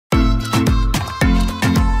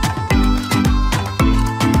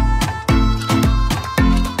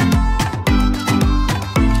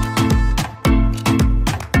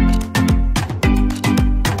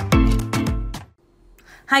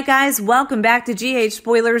Hi guys, welcome back to GH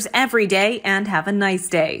Spoilers Every Day and have a nice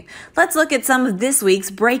day. Let's look at some of this week's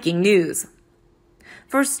breaking news.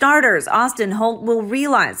 For starters, Austin Holt will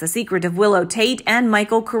realize the secret of Willow Tate and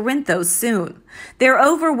Michael Corinthos soon. Their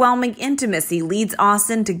overwhelming intimacy leads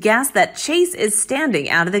Austin to guess that Chase is standing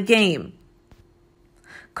out of the game.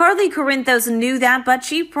 Carly Corinthos knew that, but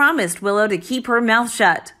she promised Willow to keep her mouth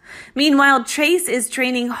shut. Meanwhile, Chase is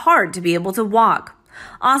training hard to be able to walk.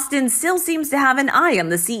 Austin still seems to have an eye on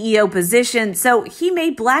the CEO position, so he may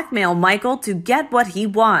blackmail Michael to get what he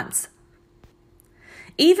wants.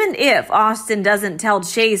 Even if Austin doesn't tell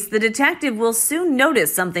Chase, the detective will soon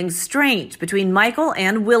notice something strange between Michael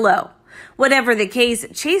and Willow. Whatever the case,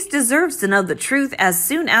 Chase deserves to know the truth as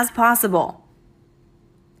soon as possible.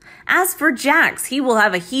 As for Jax, he will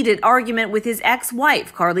have a heated argument with his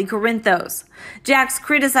ex-wife, Carly Corinthos. Jax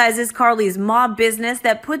criticizes Carly's mob business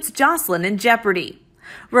that puts Jocelyn in jeopardy.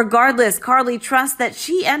 Regardless, Carly trusts that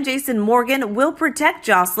she and Jason Morgan will protect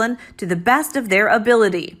Jocelyn to the best of their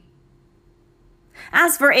ability.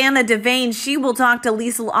 As for Anna Devane, she will talk to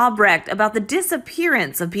Liesl Albrecht about the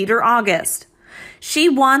disappearance of Peter August. She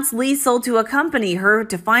wants Liesl to accompany her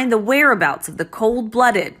to find the whereabouts of the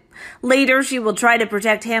cold-blooded. Later, she will try to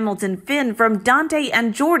protect Hamilton Finn from Dante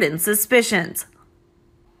and Jordan's suspicions.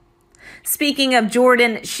 Speaking of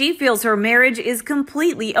Jordan, she feels her marriage is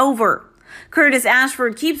completely over. Curtis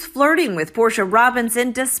Ashford keeps flirting with Portia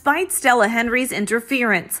Robinson despite Stella Henry's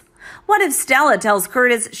interference. What if Stella tells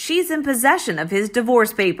Curtis she's in possession of his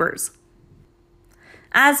divorce papers?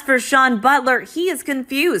 As for Sean Butler, he is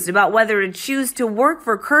confused about whether to choose to work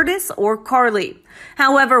for Curtis or Carly.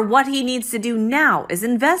 However, what he needs to do now is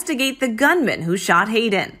investigate the gunman who shot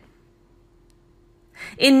Hayden.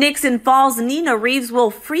 In Nixon Falls, Nina Reeves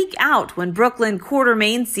will freak out when Brooklyn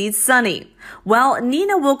Quartermain sees Sonny. Well,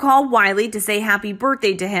 Nina will call Wiley to say happy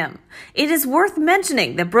birthday to him. It is worth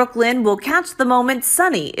mentioning that Brooklyn will catch the moment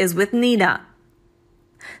Sonny is with Nina.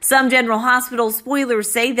 Some General Hospital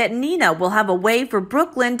spoilers say that Nina will have a way for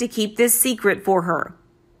Brooklyn to keep this secret for her.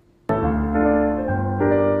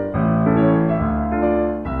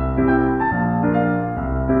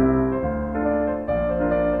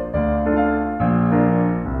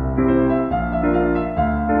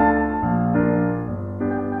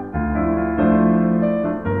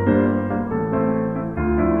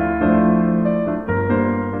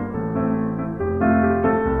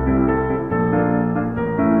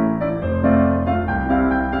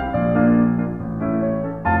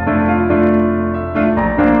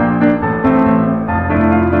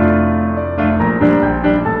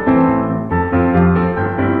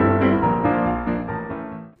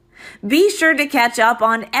 Be sure to catch up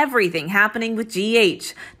on everything happening with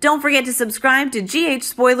GH. Don't forget to subscribe to GH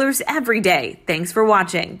Spoilers every day. Thanks for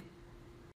watching.